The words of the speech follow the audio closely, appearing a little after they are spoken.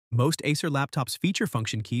Most Acer laptops feature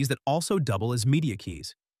function keys that also double as media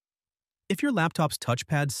keys. If your laptop's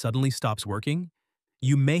touchpad suddenly stops working,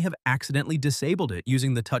 you may have accidentally disabled it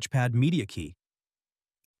using the Touchpad Media Key.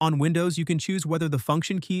 On Windows, you can choose whether the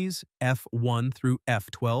function keys, F1 through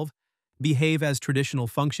F12, behave as traditional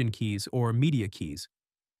function keys or media keys.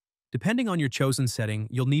 Depending on your chosen setting,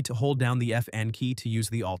 you'll need to hold down the Fn key to use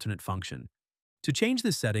the alternate function. To change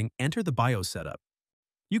this setting, enter the BIOS setup.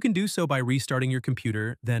 You can do so by restarting your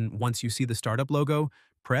computer, then once you see the startup logo,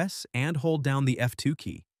 press and hold down the F2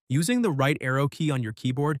 key. Using the right arrow key on your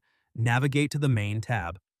keyboard, navigate to the Main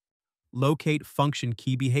tab. Locate Function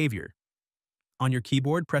Key Behavior. On your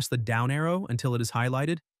keyboard, press the down arrow until it is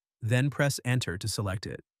highlighted, then press Enter to select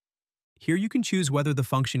it. Here you can choose whether the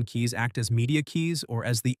function keys act as media keys or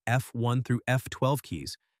as the F1 through F12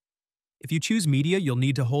 keys. If you choose media, you'll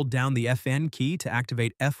need to hold down the Fn key to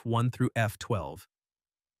activate F1 through F12.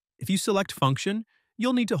 If you select function,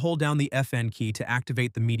 you'll need to hold down the Fn key to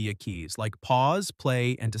activate the media keys like pause,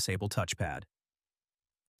 play, and disable touchpad.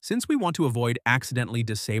 Since we want to avoid accidentally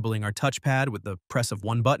disabling our touchpad with the press of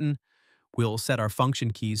one button, we'll set our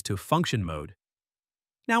function keys to function mode.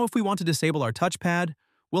 Now, if we want to disable our touchpad,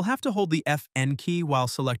 we'll have to hold the Fn key while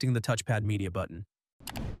selecting the Touchpad Media button.